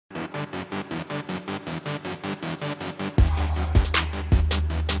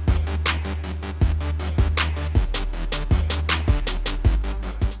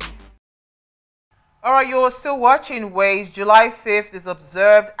All right, you're still watching Ways. July 5th is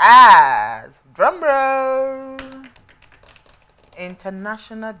observed as, drumroll,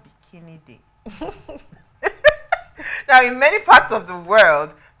 International Bikini Day. Now, in many parts of the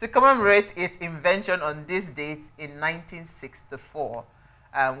world, to commemorate its invention on this date in 1964,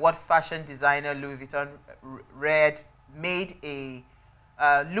 what fashion designer Louis Vuitton Red made a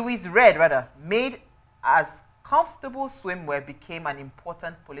Louis Red rather made as comfortable swimwear became an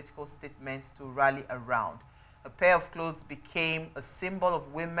important political statement to rally around. A pair of clothes became a symbol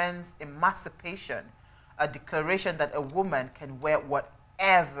of women's emancipation, a declaration that a woman can wear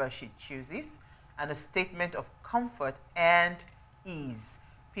whatever she chooses, and a statement of comfort and ease.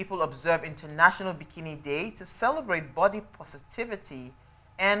 People observe International Bikini Day to celebrate body positivity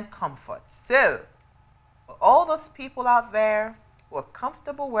and comfort. So, for all those people out there who are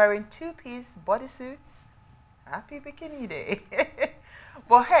comfortable wearing two-piece bodysuits, happy Bikini Day.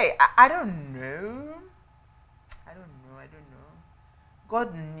 But hey, I don't know. I don't know.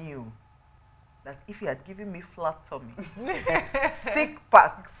 God knew that if he had given me flat tummy, six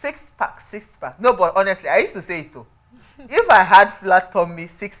pack. No, but honestly, I used to say it too. If I had flat tummy,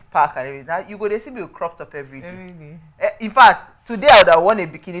 six pack, and everything, you go see me cropped up every day. In fact, today I would have worn a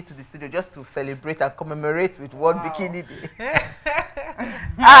bikini to the studio just to celebrate and commemorate with World Bikini Day.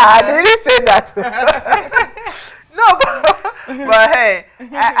 I didn't say that. No, but hey,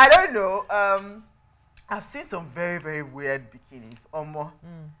 I don't know. I've seen some very, very weird bikinis.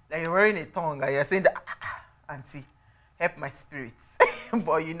 Like you're wearing a tongue and you're saying that, auntie, help my spirits.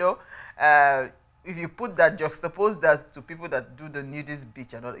 But you know, if you put that, juxtapose that to people that do the nudist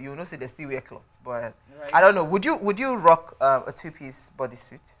beach and all, you know, say they still wear clothes. But right. I don't know. Would you rock a two-piece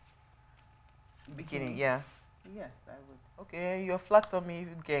bodysuit? Bikini, yeah. Yes, I would. Okay, you're flat tummy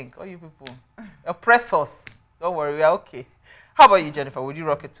gang. All you people, oppress us. Don't worry, we are okay. How about you, Jennifer? Would you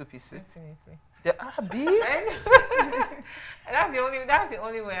rock a two-piece suit? Definitely. That's the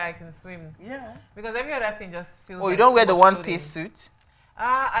only way I can swim. Yeah. Because every other thing just feels. Oh, you don't wear the one-piece suit?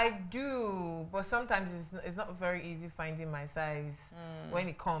 I do, but sometimes it's not very easy finding my size when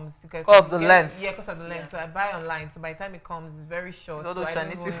it comes. Because of the length. Yeah, because of the length. So I buy online. So by the time it comes, it's very short. All those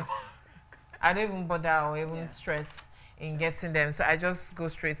Chinese people. I don't even bother or even stress in getting them. So I just go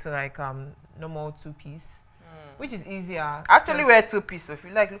straight to like normal two-piece. Which is easier. Actually wear two-piece, so if you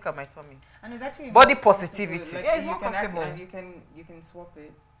like, look at my tummy. And it's actually body positivity. Like, yeah, it's more comfortable. And you can swap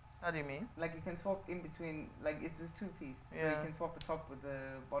it. How do you mean? Like you can swap in between, like it's just two-piece. Yeah. So you can swap the top with the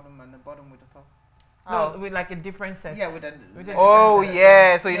bottom and the bottom with the top. No, with like a different set. Yeah, with a different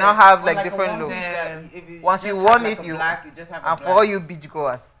set. So you now have like different looks. Yeah. Once you want it, you black, you just have and for all you beach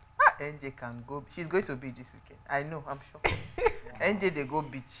goers, NJ can go. She's going to beach this weekend. I know, I'm sure. NJ they go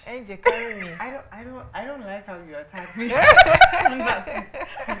beach. NJ carry me. I don't like how you attack me.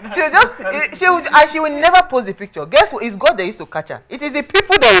 She will never post the picture. Guess what? It's God that used to catch her. It is the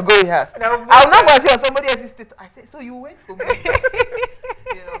people that will go with her. I'll not go and see on somebody else's status. I say, so you went for me.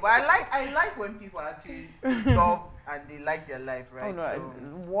 You know, but I like when people actually love and they like their life, right? Oh no,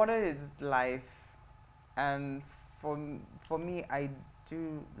 so, water is life, and for me, I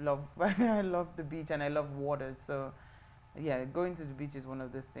do love I love the beach and I love water. So yeah, going to the beach is one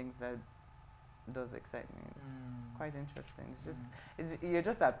of those things that does excite me. It's quite interesting. It's just you're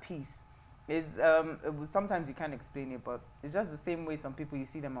just at peace. Sometimes you can't explain it, but it's just the same way some people, you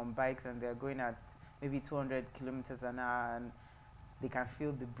see them on bikes and they're going at maybe 200 kilometers an hour and they can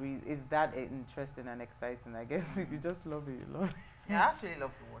feel the breeze. It's that interesting and exciting. I guess if you just love it, you love it. Yeah, I actually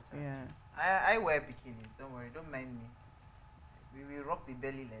love the water. Yeah. I wear bikinis. Don't worry. Don't mind me. We will rock the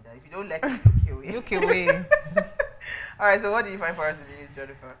belly leather. If you don't like it, look away. Look away. All right. So what do you find for us in the news,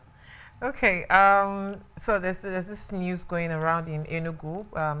 Jennifer? Okay. So there's this news going around in Enugu.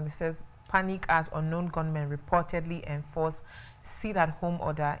 It says panic as unknown gunmen reportedly enforce sit-at-home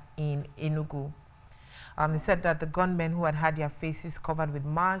order in Enugu. They said that the gunmen who had their faces covered with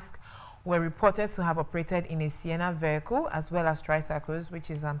masks were reported to have operated in a Sienna vehicle as well as tricycles, which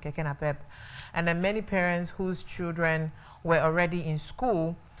is Keke Napep. And then many parents whose children were already in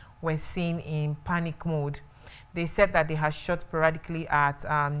school were seen in panic mode. They said that they had shot sporadically at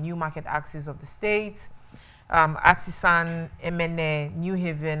new market axes of the state, Artisan, Emene, New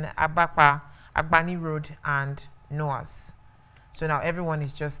Haven, Abakpa, Agbani Road, and Noah's. So now everyone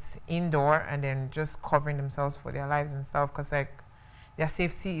is just indoor and then just covering themselves for their lives and stuff, because like their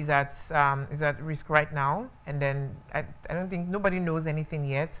safety is at risk right now. And then I don't think nobody knows anything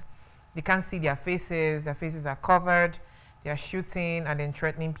yet. They can't see their faces. Their faces are covered. They are shooting and then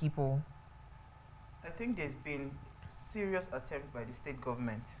threatening people. I think there's been serious attempt by the state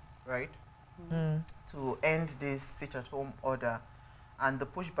government, right, to end this sit-at-home order, and the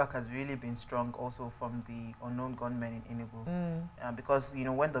pushback has really been strong also from the unknown gunmen in Enugu, because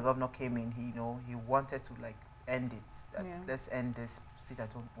when the governor came in, he wanted to like end it. That let's end this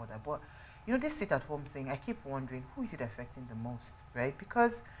sit-at-home order. But this sit-at-home thing, I keep wondering who is it affecting the most, right?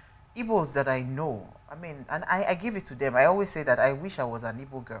 Because Igbos that I know, I mean, and I give it to them. I always say that I wish I was an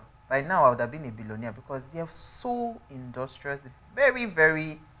Igbo girl. By now, I would have been a billionaire because they are so industrious, very,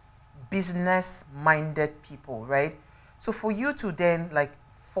 very business-minded people, right? So for you to then like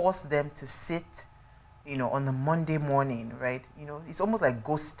force them to sit, on a Monday morning, right? It's almost like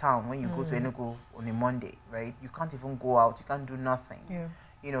ghost town when you go to Enugu on a Monday, right? You can't even go out, you can't do nothing.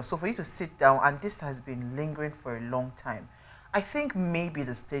 Yeah. So for you to sit down, and this has been lingering for a long time, I think maybe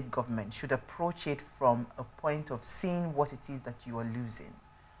the state government should approach it from a point of seeing what it is that you are losing,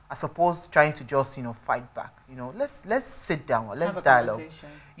 as opposed to trying to just, fight back. Let's sit down, let's dialogue.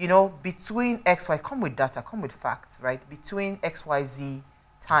 Between XY, come with data, come with facts, right? Between XYZ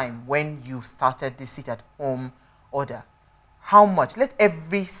time when you started this sit-at-home order, how much? Let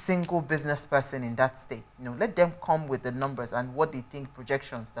every single business person in that state, let them come with the numbers and what they think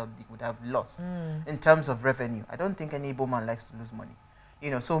projections that they would have lost in terms of revenue. I don't think any Igbo man likes to lose money.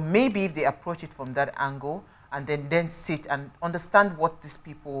 So maybe if they approach it from that angle and then sit and understand what these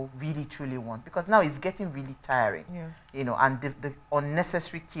people really truly want, because now it's getting really tiring. And the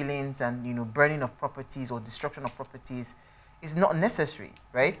unnecessary killings and burning of properties or destruction of properties is not necessary,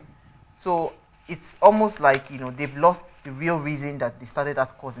 right? So it's almost like they've lost the real reason that they started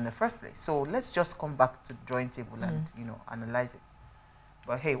that cause in the first place. So let's just come back to the drawing table and analyze it.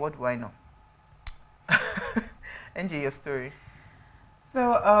 But hey, what do I know? NJ, your story.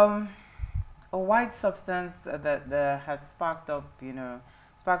 So a white substance that has sparked up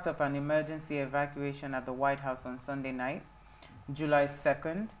an emergency evacuation at the White House on Sunday night, July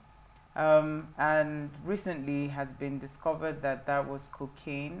 2nd. And recently has been discovered that was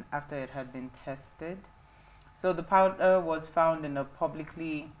cocaine after it had been tested. So the powder was found in a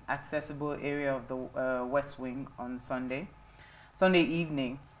publicly accessible area of the West Wing on Sunday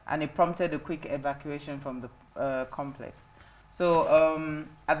evening, and it prompted a quick evacuation from the complex. So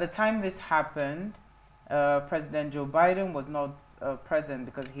at the time this happened, President Joe Biden was not present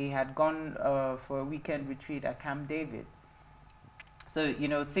because he had gone for a weekend retreat at Camp David. So,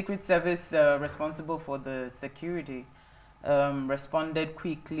 Secret Service responsible for the security responded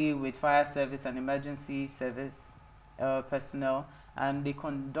quickly with fire service and emergency service personnel, and they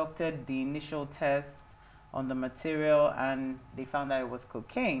conducted the initial test on the material, and they found that it was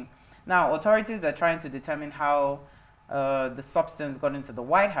cocaine. Now, authorities are trying to determine how the substance got into the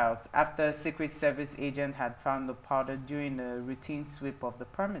White House after Secret Service agent had found the powder during a routine sweep of the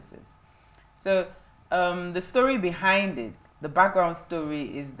premises. So, the story behind it, the background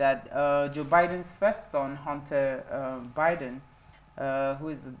story is that Joe Biden's first son, Hunter Biden, who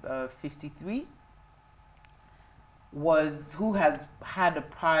is 53, who has had a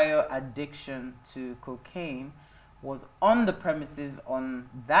prior addiction to cocaine, was on the premises on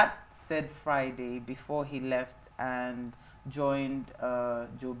that said Friday before he left and joined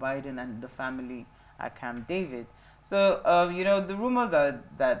Joe Biden and the family at Camp David. So, the rumors are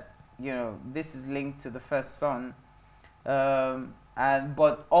that, this is linked to the first son.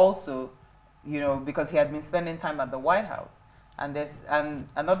 But also, because he had been spending time at the White House, and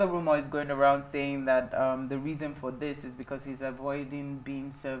another rumor is going around saying that the reason for this is because he's avoiding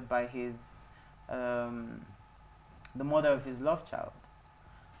being served by the mother of his love child.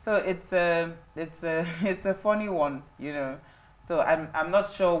 So it's a funny one, So I'm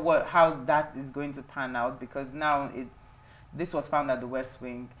not sure how that is going to pan out, because now this was found at the West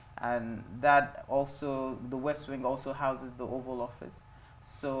Wing. And that also, the West Wing also houses the Oval Office.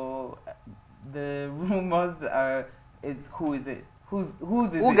 So the rumors is who is it? Whose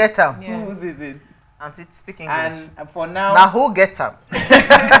is it? Who get them? Yeah. Whose is it? Auntie, speak English. And for now, now who get them?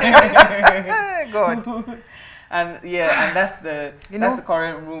 God. And that's the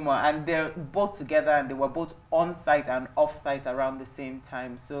current rumor. And they're both together, and they were both on site and off site around the same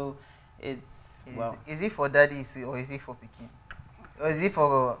time. So it's Is it for daddy or is it for Bikini? Or is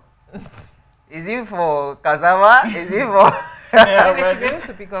it for cassava? Is it for? They should be able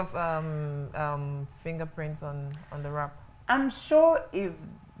to pick up fingerprints on the wrap. I'm sure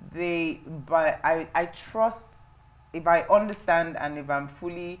but I trust, if I understand and if I'm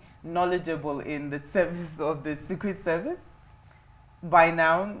fully knowledgeable in the service of the Secret Service, by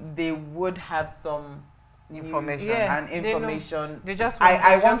now they would have some information. And information. They just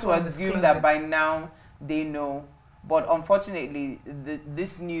I want to assume that by now they know. But unfortunately,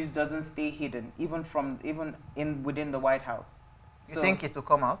 this news doesn't stay hidden, even within the White House. You think it will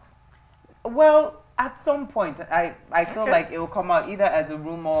come out? Well, at some point, I feel like it will come out either as a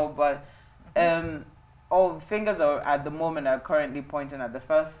rumor, but all fingers are at the moment are currently pointing at the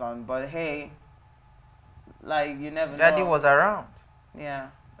first son. But hey, like you never know. Daddy was around. Yeah.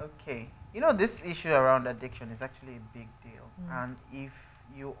 Okay. You know, this issue around addiction is actually a big deal. And if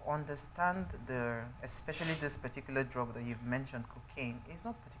you understand especially this particular drug that you've mentioned, cocaine, it's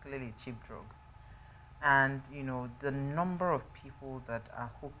not particularly a cheap drug. And, you know, the number of people that are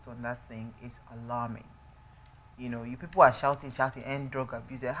hooked on that thing is alarming. You know, people are shouting, end drug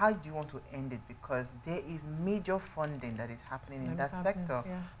abuse. How do you want to end it? Because there is major funding that is happening in that sector.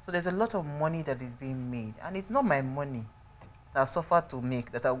 Yeah. So there's a lot of money that is being made. And it's not my money that I've suffered to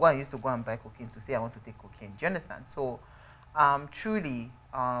make, that I used to go and buy cocaine to say I want to take cocaine. Do you understand? So, truly,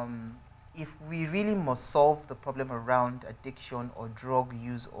 if we really must solve the problem around addiction or drug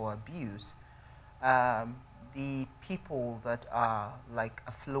use or abuse, the people that are like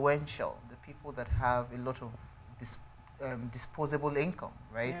affluential, the people that have a lot of disposable income,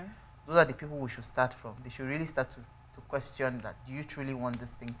 right? Yeah. Those are the people we should start from. They should really start to question that, do you truly want this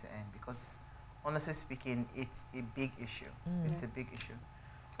thing to end? Because honestly speaking, it's a big issue. It's a big issue.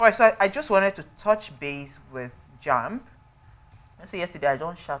 All right, so I just wanted to touch base with JAMB. So yesterday I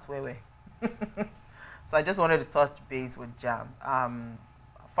don't shout where. So I just wanted to touch base with JAMB.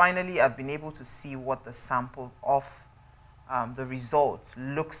 Finally, I've been able to see what the sample of the results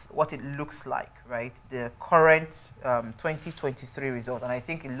what it looks like, right? The current 2023 result, and I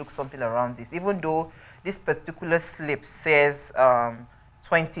think it looks something around this, even though this particular slip says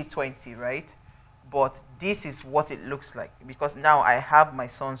 2020, right? But this is what it looks like, because now I have my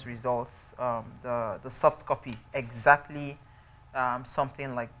son's results, the soft copy, exactly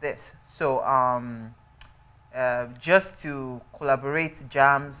something like this. So just to collaborate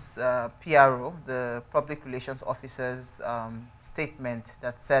JAMB's PRO, the Public Relations Officer's statement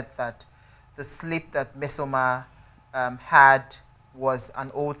that said that the slip that Mmesoma had was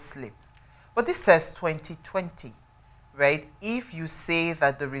an old slip. But this says 2020, right? If you say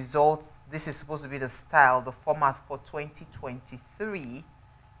that the results, this is supposed to be the style, the format for 2023,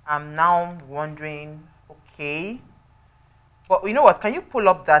 I'm now wondering, okay, but you know what, can you pull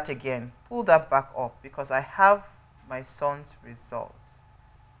up that again? Pull that back up, because I have my son's result.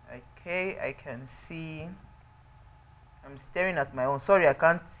 Okay, I can see, I'm staring at my own. Sorry, I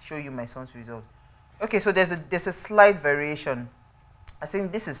can't show you my son's result. Okay, so there's a slight variation. I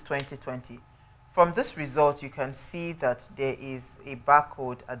think this is 2020. From this result, you can see that there is a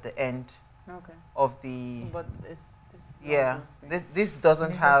barcode at the end of the. But this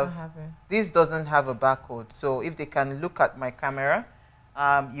doesn't have a barcode. So if they can look at my camera,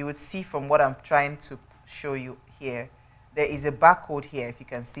 you would see from what I'm trying to show you here, there is a barcode here. If you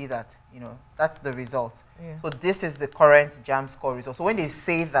can see that, you know, that's the result. Yeah. So this is the current JAMB score result. So when they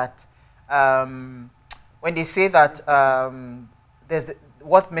say that, there's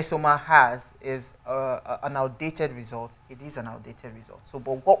what Mmesoma has is an outdated result, it is an outdated result. So,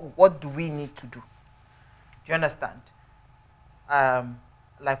 but what do we need to do? Do you understand?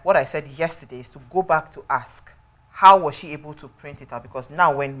 Like what I said yesterday, is to go back to ask, how was she able to print it out? Because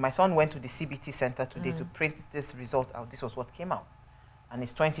now when my son went to the CBT center today to print this result out, this was what came out. And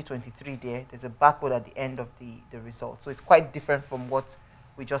it's 2023 there. There's a barcode at the end of the result. So it's quite different from what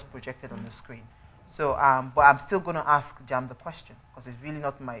we just projected on the screen. So, but I'm still going to ask JAMB the question, because it's really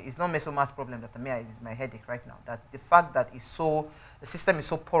not it's not Mmesoma's problem that it is my headache right now. That the fact that the system is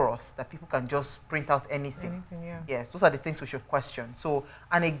so porous that people can just print out anything. Yes, those are the things we should question. So,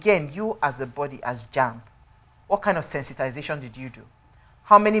 and again, you as a body, as JAMB, what kind of sensitization did you do?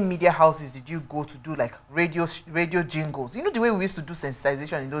 How many media houses did you go to do, like radio jingles? You know the way we used to do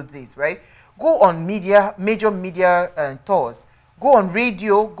sensitization in those days, right? Go on major media tours. Go on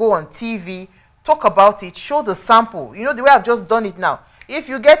radio, go on TV, talk about it, show the sample. You know the way I've just done it now. If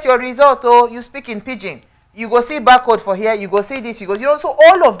you get your result, you speak in pidgin, you go see barcode for here, you go see this, you know, so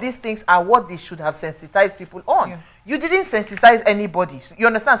all of these things are what they should have sensitized people on. Yeah. You didn't sensitize anybody, so you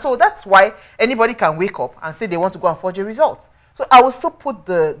understand? So that's why anybody can wake up and say they want to go and forge a result. So I will still put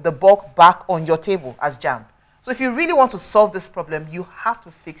the bulk back on your table as JAMB. So if you really want to solve this problem, you have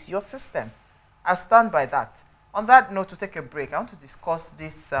to fix your system. I'll stand by that. On that note, to take a break, I want to discuss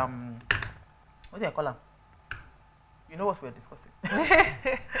this, what do I call them? You know what we're discussing?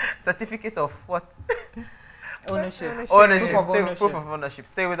 Certificate of what? Ownership. Ownership. Proof of ownership.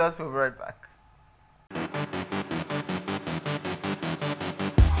 Stay with us, we'll be right back.